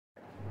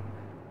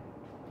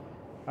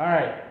All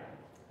right.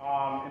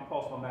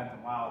 Impulse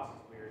momentum. Wow, this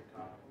is weird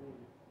talk. All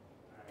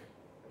right.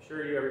 I'm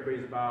sure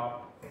everybody's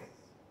about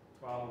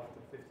 12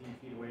 to 15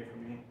 feet away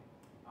from me.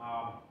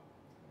 All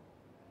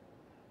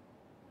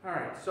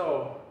right,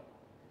 so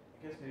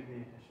I guess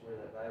maybe I should wear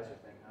that visor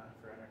thing, huh?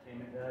 For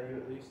entertainment value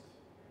at least.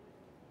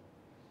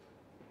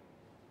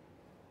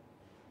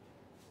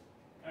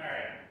 All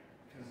right,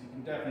 because you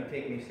can definitely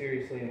take me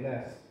seriously in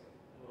this.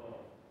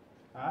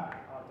 Huh?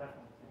 Oh,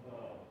 definitely.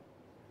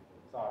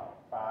 It's all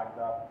fogged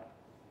up.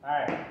 All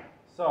right,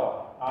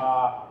 so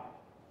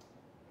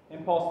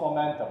impulse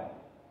momentum.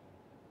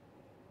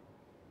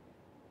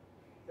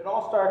 It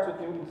all starts with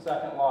Newton's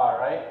second law,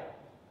 right?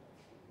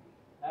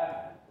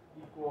 F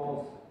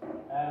equals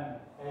ma.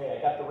 I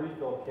got the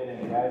refill kit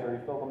in, guys. I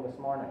refilled them this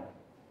morning.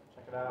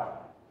 Check it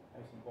out.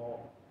 Nice and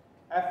bold.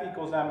 F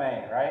equals ma,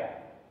 right?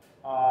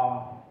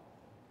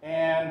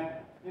 And,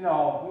 you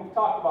know, we've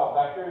talked about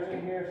vectors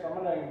in here, so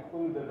I'm going to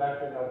include the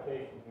vector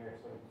notation here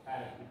so we can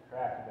kind of keep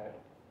track of it.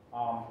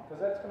 Because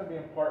that's going to be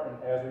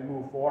important as we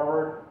move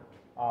forward.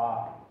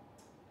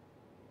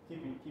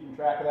 Keeping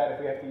track of that if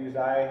we have to use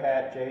I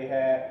hat, J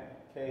hat,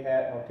 K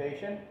hat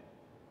notation.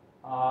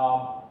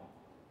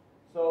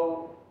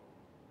 So,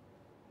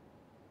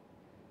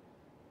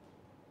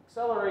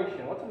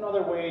 acceleration. What's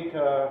another way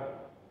to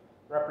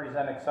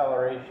represent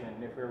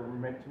acceleration if we were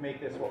meant to make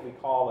this what we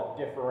call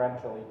a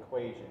differential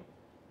equation?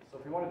 So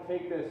if we want to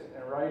take this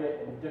and write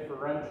it in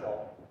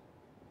differential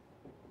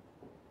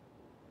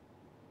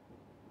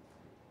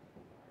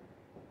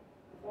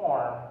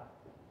form,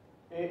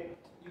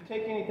 you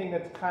take anything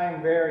that's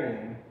time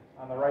varying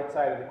on the right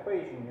side of the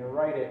equation, you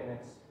write it in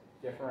its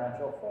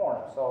differential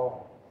form.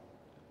 So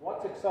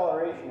what's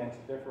acceleration in its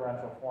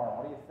differential form?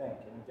 What do you think?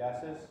 Any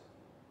guesses?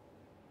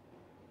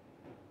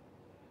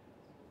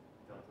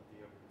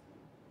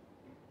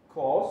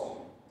 Close.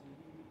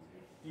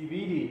 dv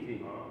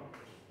dt.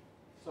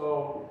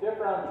 So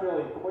differential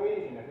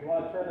equation, if you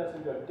want to turn this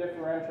into a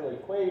differential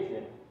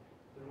equation,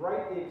 to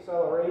write the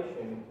acceleration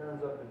in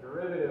terms of the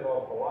derivative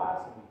of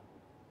velocity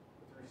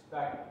with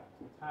respect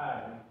to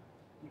time,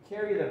 you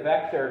carry the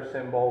vector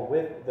symbol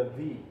with the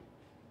v,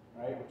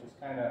 right? Which is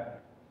kind of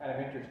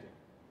interesting.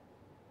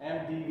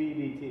 mdv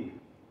dt.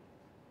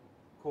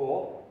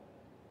 Cool.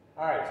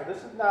 All right, so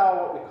this is now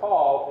what we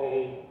call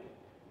a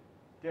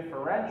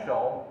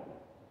differential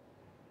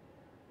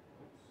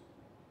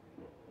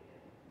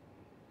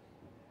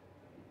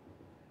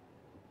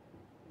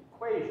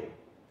equation.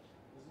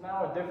 This is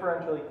now a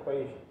differential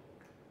equation.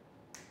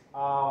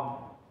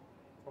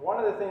 One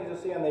of the things you'll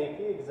see on the AP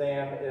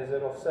exam is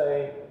it'll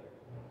say,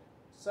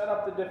 set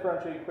up the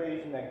differential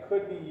equation that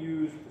could be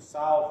used to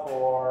solve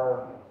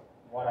for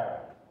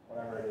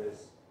whatever it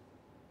is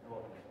you're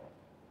looking for.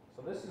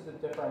 So this is the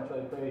differential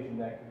equation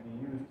that could be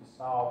used to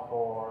solve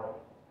for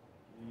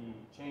the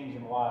change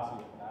in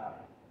velocity of an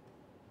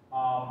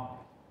atom.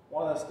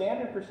 One of the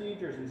standard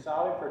procedures in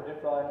solving for a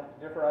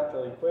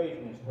differential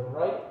equation is to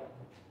write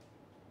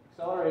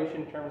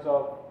acceleration in terms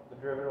of the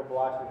derivative of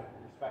velocity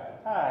with respect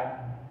to time,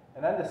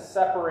 and then to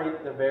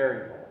separate the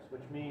variables,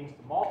 which means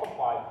to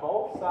multiply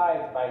both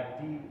sides by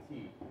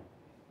dt.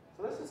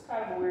 So this is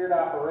kind of a weird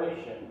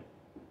operation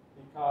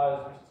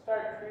because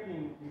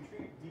we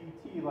treat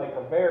dt like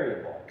a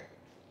variable.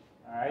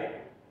 All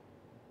right?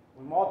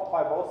 We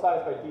multiply both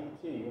sides by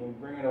dt and we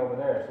bring it over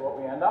there. So what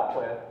we end up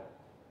with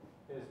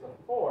is the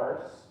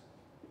force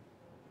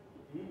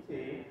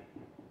dt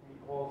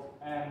equals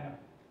mdv.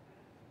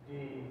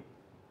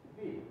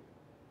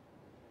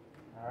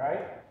 All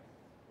right?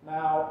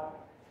 Now,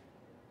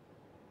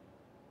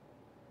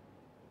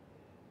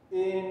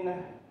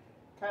 in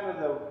kind of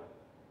the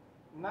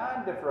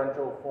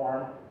non-differential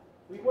form,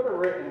 we would have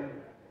written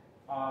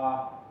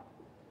f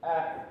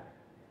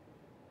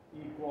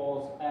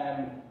equals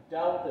m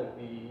delta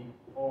v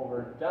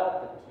over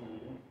delta t,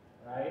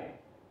 right?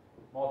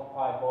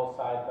 Multiply both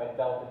sides by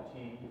delta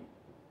t,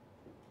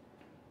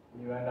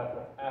 and you end up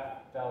with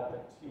f delta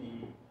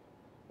t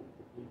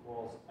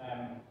equals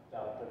m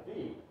delta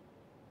v.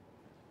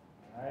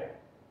 All right?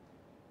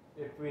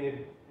 If we had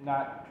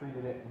not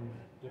treated it in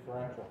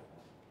differential.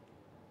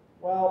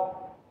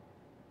 Well,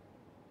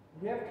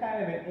 we have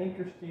kind of an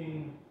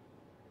interesting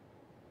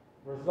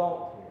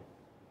result here.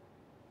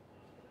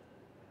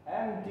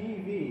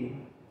 mdv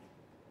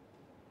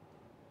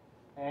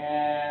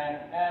and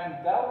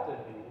m delta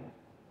v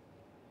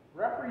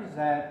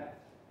represent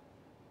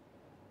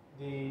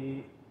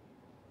the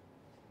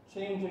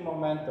change in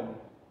momentum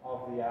of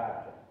the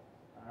object.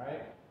 All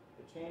right?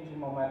 The change in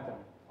momentum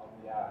of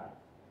the object.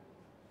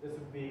 This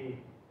would be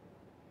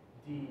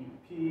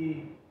dp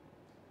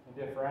in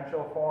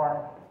differential form.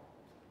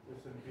 This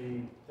would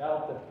be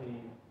delta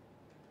p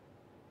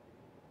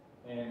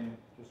in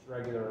just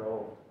regular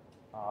old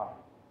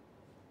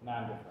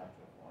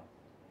non-differential form.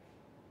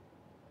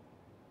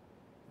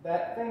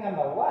 That thing on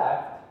the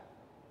left,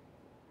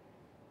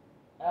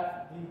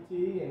 f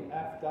dt and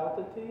f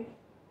delta t,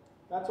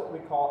 that's what we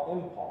call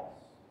impulse.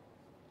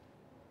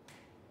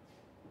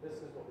 This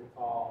is what we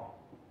call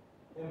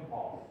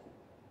impulse.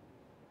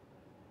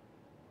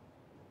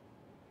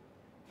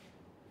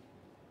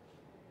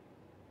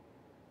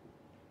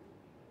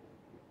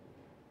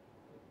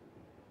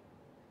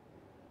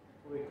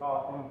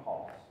 call it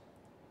impulse.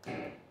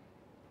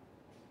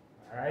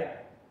 All right.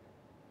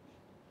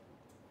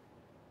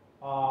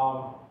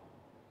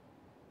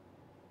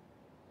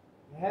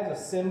 It has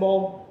a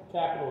symbol,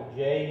 capital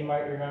J, you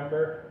might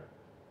remember.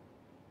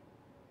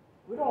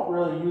 We don't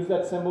really use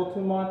that symbol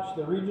too much.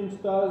 The Regents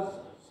does.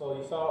 So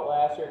you saw it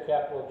last year,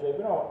 capital J.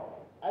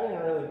 I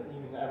didn't really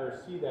even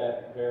ever see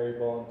that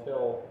variable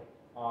until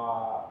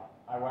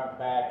I went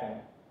back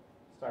and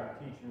started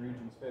teaching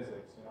Regents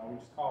physics. We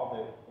just called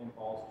it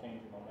impulse,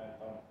 change in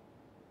momentum.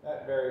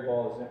 That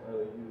variable isn't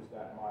really used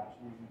that much.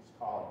 You usually just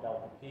call it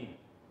delta P,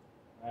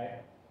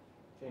 right?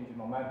 Change in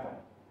momentum.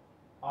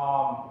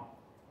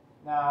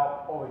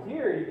 Now, over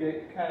here, you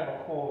get kind of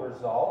a cool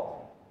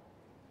result.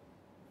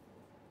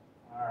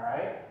 All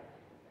right.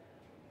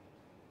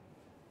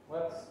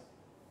 Let's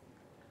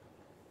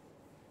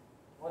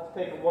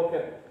take a look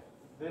at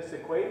this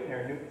equation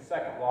here, Newton's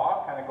second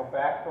law. Kind of go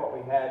back to what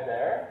we had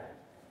there.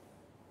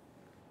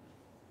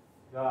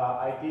 The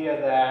idea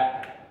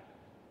that,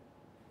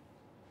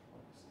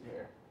 let's see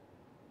here,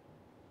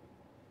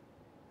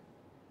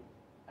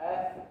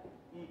 F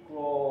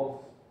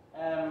equals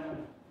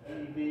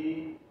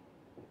mdv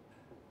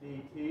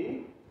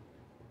dt.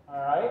 All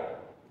right.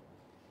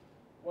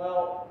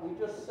 Well, we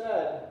just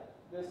said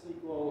this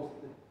equals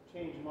the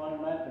change in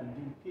momentum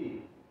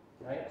dp,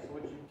 right? So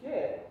what you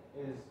get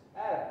is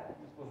F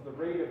equals the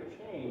rate of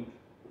change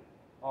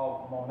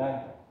of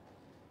momentum.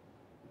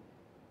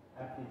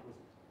 F equals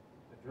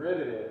the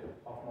derivative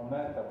of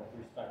momentum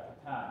with respect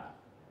to time.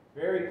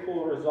 Very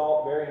cool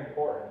result, very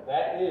important.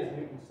 That is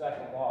Newton's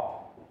second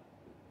law.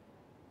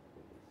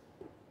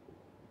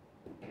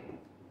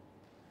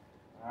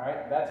 All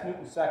right, that's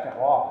Newton's second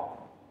law.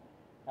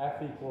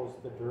 F equals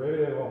the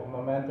derivative of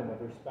momentum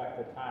with respect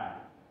to time.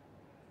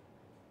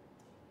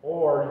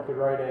 Or you could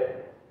write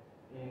it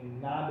in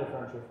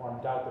non-differential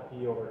form, delta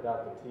P over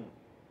delta T.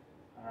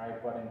 All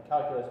right, but in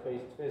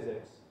calculus-based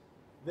physics,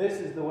 this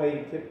is the way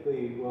you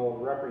typically will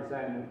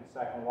represent Newton's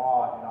second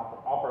law in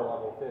upper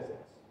level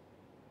physics.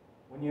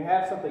 When you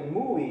have something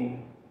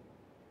moving,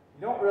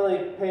 you don't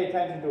really pay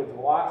attention to its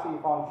velocity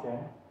function.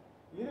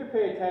 You either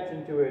pay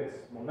attention to its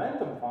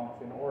momentum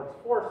function or its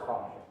force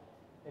function.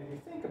 And if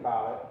you think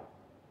about it,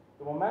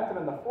 the momentum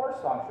and the force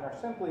function are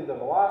simply the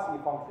velocity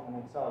function and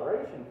the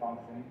acceleration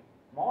function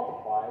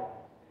multiplied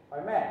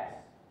by mass,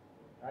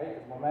 right?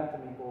 Because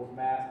momentum equals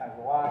mass times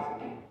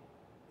velocity,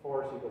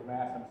 force equals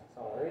mass times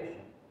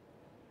acceleration.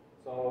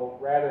 So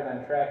rather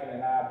than tracking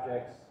an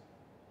object's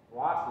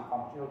velocity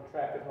function, you'll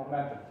track its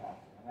momentum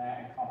function, and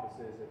that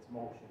encompasses its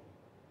motion,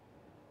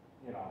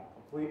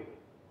 completely.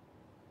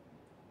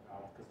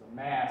 Because the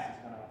mass is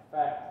going to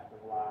affect the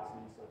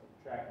velocity, so if you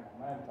track the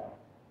momentum,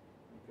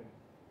 you can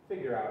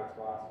figure out its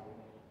velocity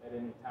at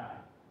any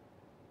time.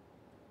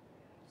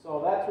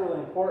 So that's really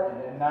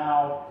important. And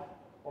now,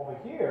 over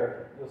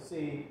here, you'll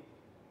see,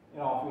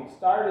 if we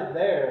started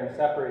there and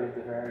separated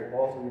the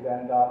variables, we'd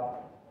end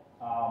up,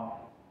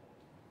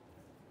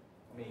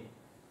 let me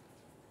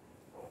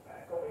go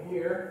back over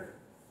here.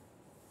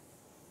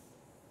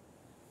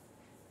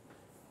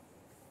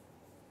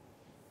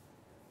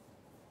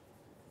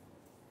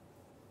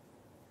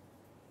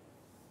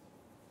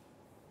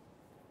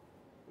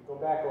 Go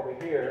back over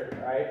here,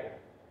 right?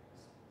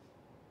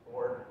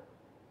 Board.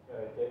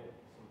 Gotta get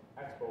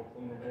some Expo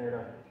cleaner here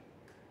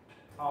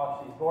to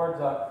polish these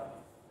boards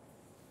up.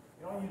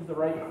 You don't use the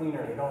right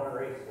cleaner, they don't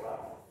erase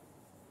well.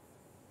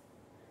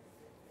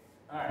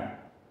 Alright.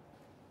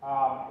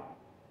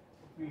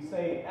 If we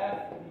say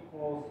F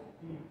equals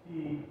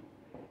dp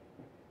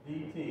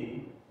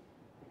dt,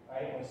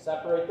 right? And we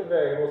separate the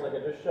variables like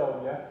I just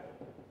showed you.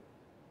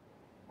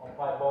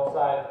 Multiply both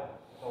sides,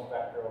 no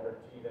vector over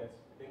t, that's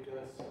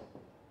ridiculous.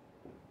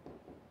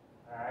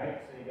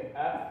 Alright, so you get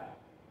F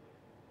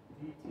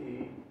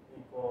dt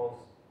equals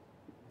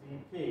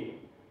dp.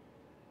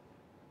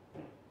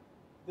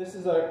 This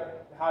is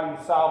how you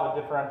solve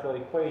a differential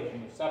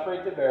equation. You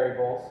separate the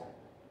variables,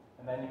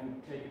 and then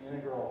you take an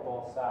integral of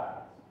both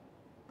sides.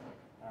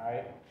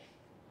 Alright?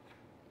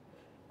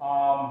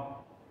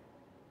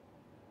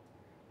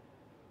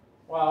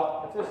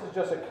 Well, if this is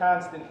just a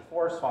constant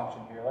force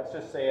function here, let's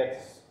just say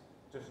it's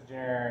just a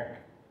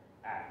generic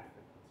F.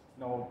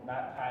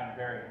 Not time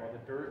variable.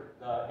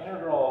 The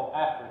integral of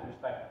F with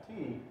respect to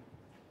t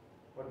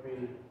would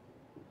be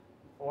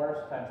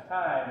force times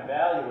time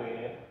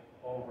evaluated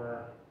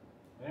over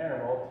an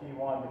interval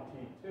t1 to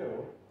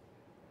t2.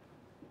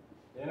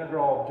 The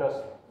integral of just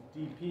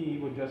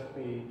dp would just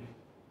be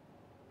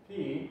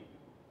p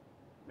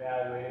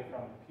evaluated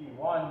from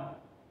p1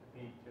 to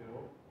p2,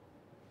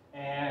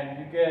 and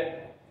you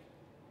get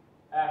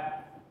F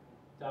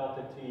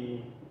delta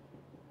t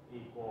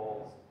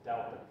equals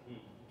delta p.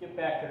 Get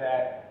back to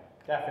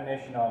that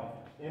definition of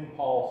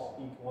impulse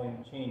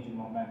equaling change in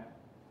momentum.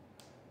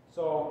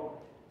 So,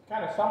 to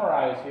kind of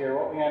summarize here,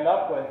 what we end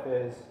up with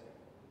is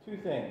two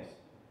things.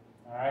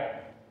 All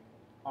right,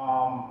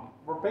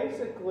 it's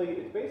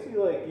basically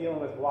like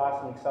dealing with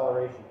velocity and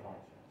acceleration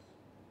functions.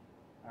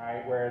 All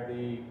right, where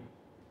the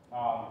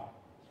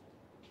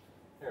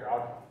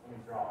let me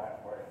draw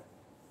that for you.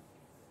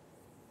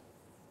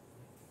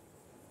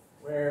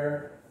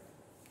 where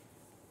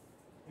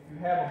if you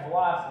have a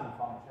velocity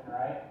function,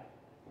 right?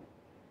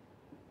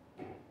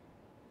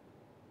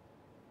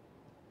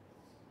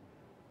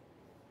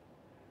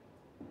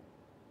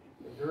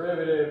 The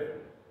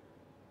derivative,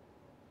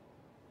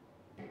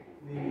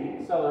 the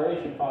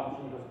acceleration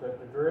function was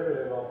the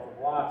derivative of the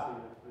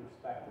velocity with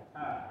respect to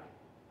time,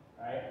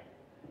 right?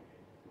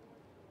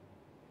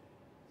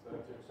 So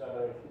it's your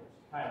acceleration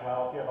is time.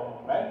 Well, if you have a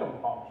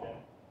momentum function,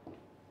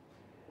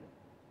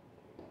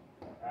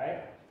 right?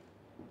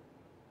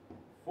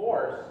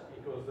 Force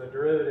equals the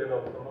derivative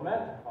of the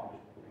momentum function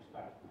with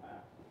respect to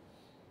time.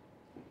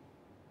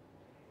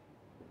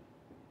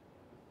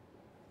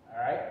 All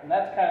right, and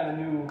that's kind of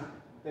the new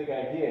big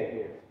idea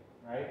here,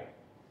 right?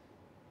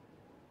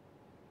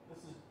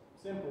 This is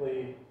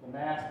simply the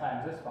mass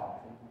times this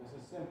function. This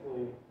is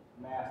simply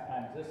mass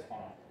times this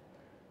function.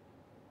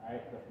 All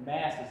right, the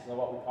mass is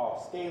what we call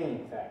a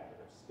scaling factor,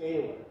 a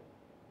scalar.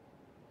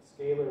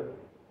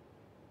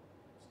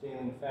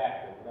 Scaling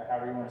factor,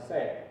 however you want to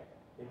say it.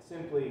 It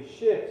simply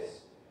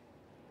shifts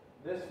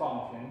this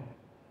function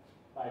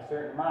by a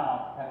certain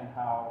amount depending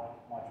how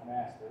much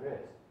mass there is.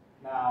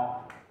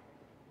 Now,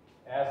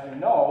 as you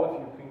know, if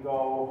you can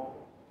go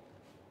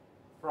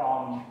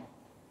from,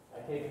 by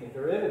taking the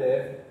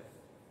derivative,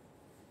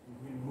 you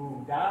can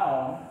move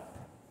down,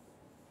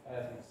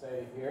 as we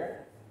say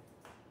here,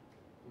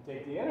 you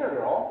take the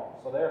integral,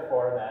 so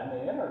therefore then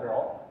the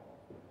integral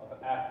of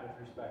f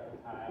with respect to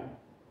time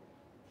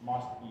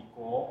must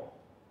equal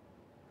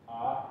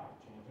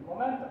change in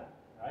momentum,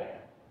 right?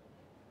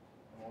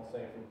 And we'll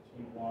say from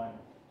t1,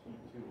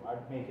 t2.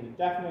 I'd make it a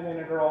definite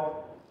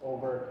integral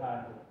over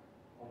time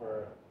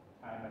interval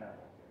here.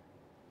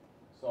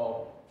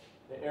 So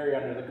the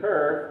area under the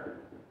curve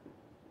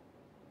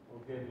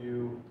will give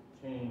you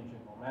change in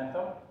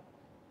momentum.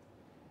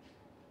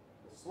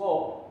 The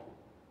slope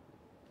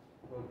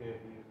will give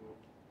you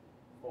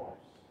force.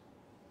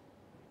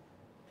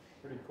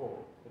 Pretty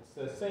cool. It's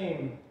the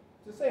same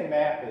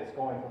math as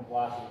going from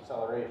velocity to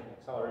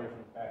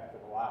acceleration back to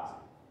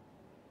velocity.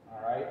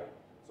 All right?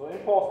 So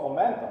impulse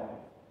momentum,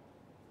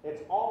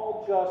 it's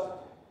all just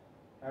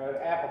an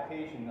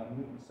application of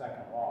Newton's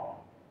second law.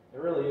 It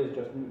really is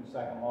just Newton's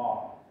second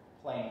law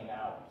playing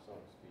out, so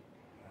to speak.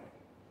 Right?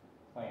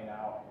 Playing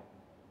out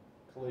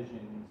collisions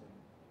and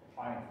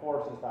applying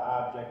forces to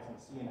objects and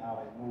seeing how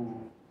they move,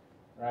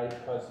 right?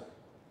 Because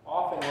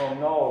often we'll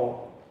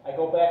know, I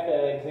go back to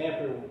that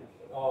example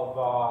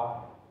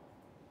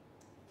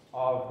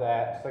of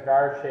that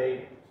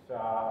cigar-shaped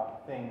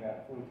thing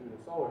that flew through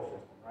the solar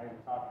system, right? We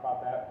talked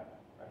about that,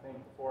 I think,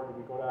 before. Did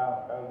we go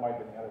down? That might have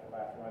been the other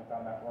class. We went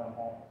down that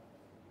wormhole.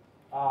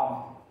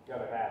 The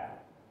other half.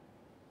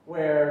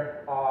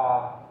 Where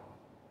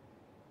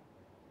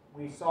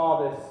we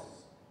saw this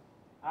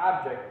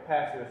object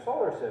pass through the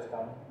solar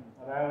system,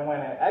 and then when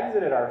it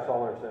exited our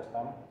solar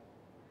system,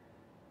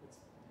 it's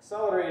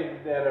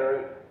accelerated at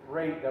a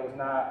rate that was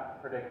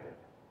not predicted,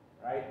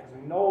 right?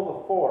 Because we know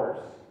the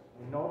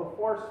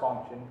force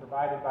function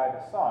provided by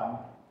the sun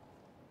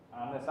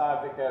on this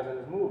object as it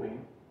is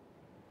moving,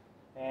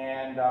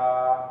 and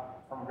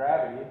from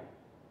gravity,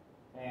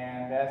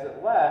 and as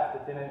it left,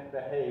 it didn't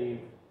behave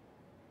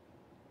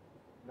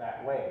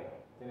that way.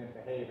 It didn't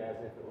behave as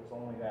if it was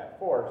only that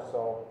force.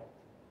 So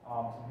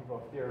some people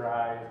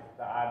theorized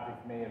the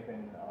object may have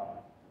been,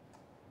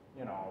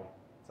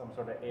 some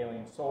sort of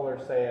alien solar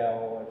sail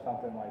or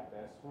something like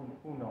this.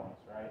 Who knows,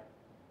 right?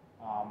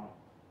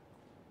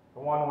 The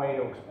one way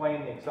to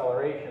explain the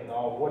acceleration,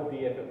 though, would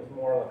be if it was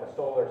more like a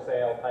solar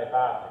sail type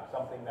object,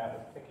 something that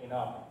was picking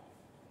up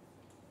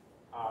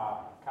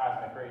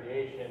cosmic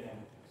radiation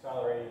and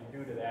accelerating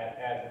due to that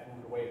as it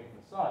moved away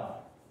from the sun.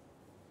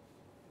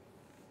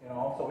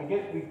 So we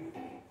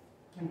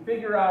can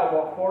figure out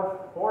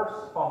what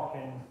force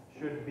function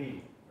should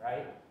be,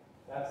 right?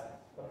 That's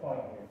the point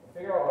here.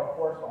 Figure out what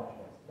force function is.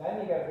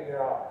 Then you got to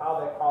figure out how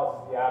that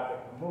causes the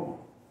object to move.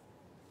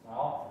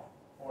 Well,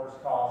 force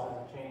causes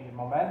a change in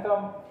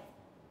momentum,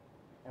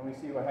 and we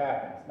see what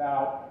happens.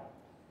 Now,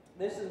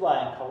 this is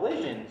why in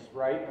collisions,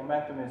 right,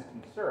 momentum is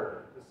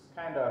conserved. This is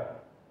kind of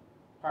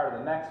part of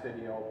the next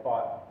video,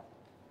 but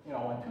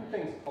when two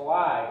things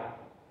collide,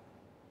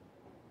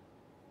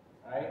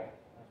 right?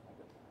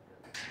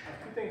 When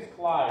two things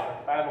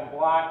collide, if I have a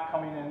block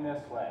coming in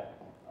this way,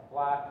 a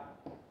block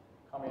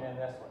coming in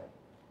this way,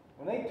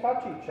 when they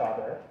touch each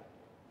other,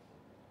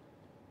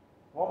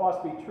 what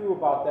must be true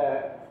about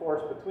that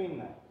force between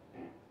them?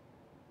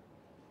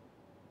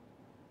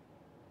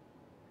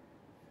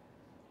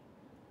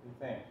 What do you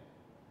think?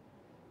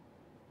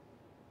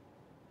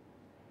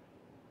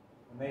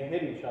 When they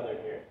hit each other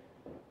here,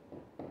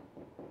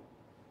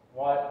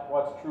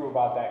 what's true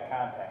about that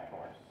contact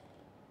force?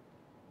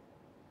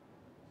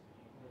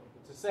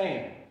 It's the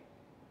same.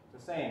 It's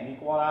the same,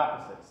 equal and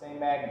opposite, same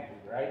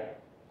magnitude, right?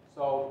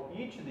 So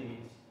each of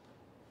these,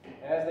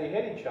 as they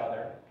hit each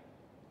other,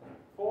 the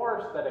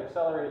force that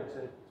accelerates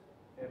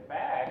it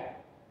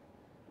back,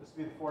 this would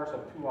be the force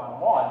of 2 on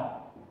 1.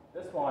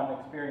 This one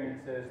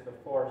experiences the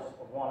force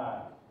of 1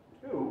 on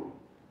 2.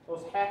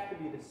 Those have to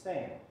be the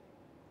same.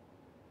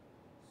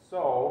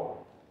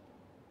 So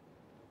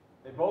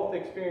they both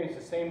experience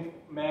the same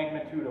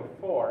magnitude of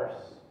force,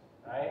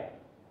 right?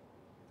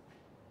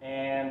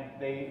 And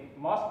they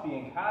must be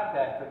in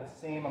contact for the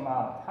same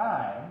amount of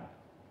time,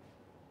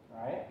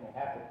 right? They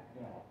have to,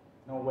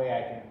 no way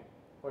I can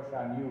push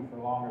on you for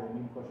longer than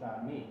you push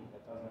on me.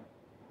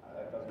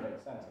 That doesn't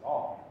make sense at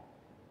all.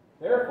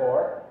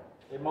 Therefore,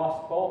 they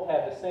must both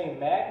have the same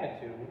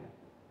magnitude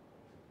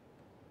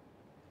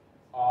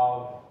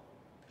of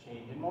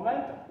change in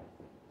momentum.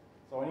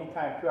 So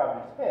anytime two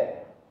objects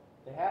hit,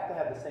 they have to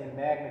have the same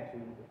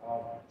magnitude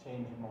of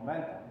change in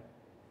momentum.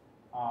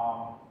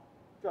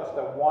 Just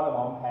that one of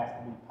them has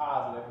to be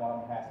positive, one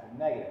of them has to be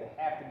negative.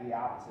 They have to be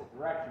opposite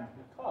directions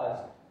because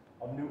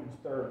of Newton's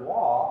third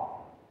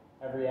law.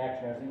 Every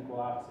action has equal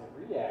opposite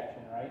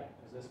reaction, right?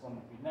 Because this one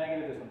would be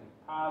negative, this one would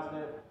be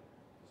positive.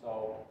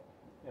 So,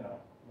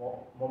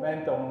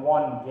 momentum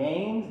one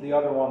gains, the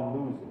other one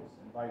loses,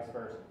 and vice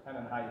versa,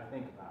 depending on how you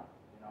think about it,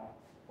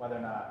 whether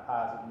or not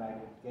positive,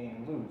 negative, gain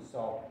and lose.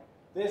 So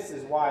this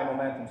is why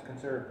momentum is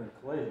conserved in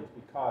collisions,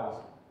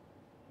 because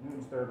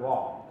Newton's third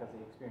law, because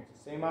they experience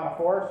the same amount of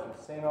force for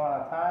the same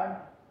amount of time.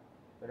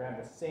 They're going to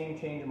have the same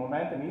change in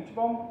momentum, each of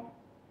them,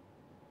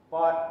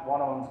 but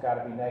one of them's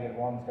got to be negative,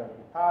 one's got to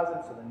be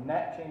positive, so the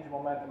net change in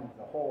momentum of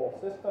the whole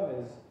system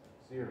is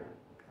 0,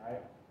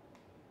 right?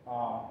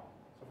 So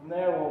from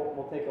there,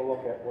 we'll take a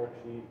look at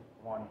worksheet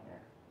 1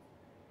 here.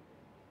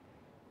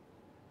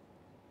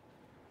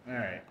 All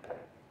right.